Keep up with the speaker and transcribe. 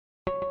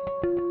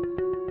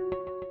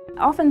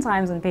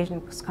Oftentimes when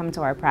patients come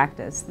to our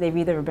practice, they've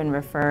either been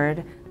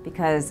referred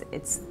because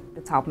it's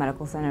the top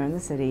medical center in the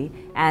city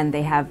and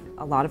they have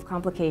a lot of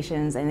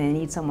complications and they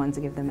need someone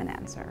to give them an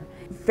answer.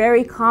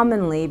 Very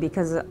commonly,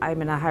 because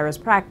I'm in a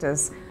high-risk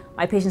practice,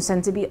 my patients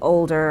tend to be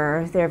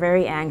older, they're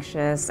very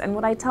anxious, and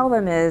what I tell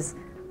them is,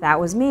 that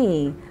was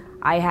me.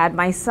 I had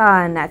my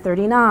son at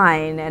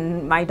 39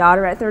 and my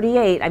daughter at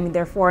 38. I mean,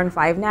 they're 4 and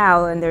 5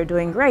 now and they're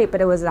doing great,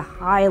 but it was a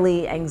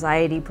highly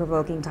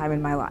anxiety-provoking time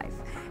in my life.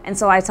 And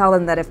so I tell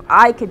them that if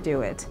I could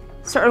do it,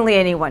 certainly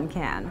anyone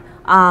can.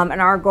 And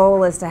our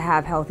goal is to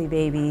have healthy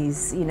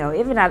babies, you know,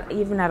 even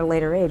at a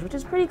later age, which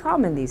is pretty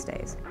common these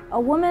days. A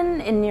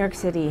woman in New York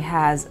City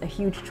has a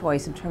huge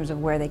choice in terms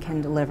of where they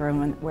can deliver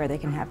and where they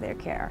can have their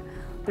care.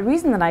 The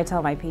reason that I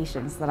tell my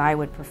patients that I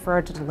would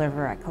prefer to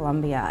deliver at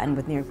Columbia and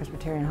with New York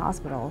Presbyterian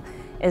Hospital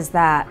is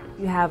that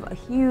you have a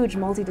huge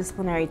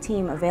multidisciplinary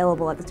team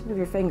available at the tip of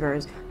your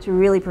fingers to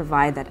really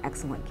provide that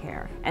excellent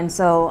care. And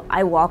so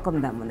I welcome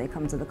them when they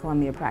come to the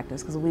Columbia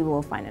practice because we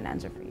will find an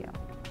answer for you.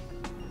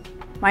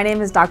 My name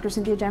is Dr.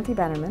 Cynthia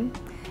Gyamfi-Bannerman,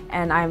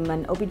 and I'm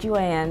an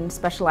OB-GYN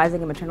specializing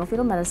in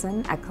maternal-fetal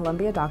medicine at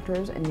Columbia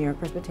Doctors and New York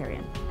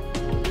Presbyterian.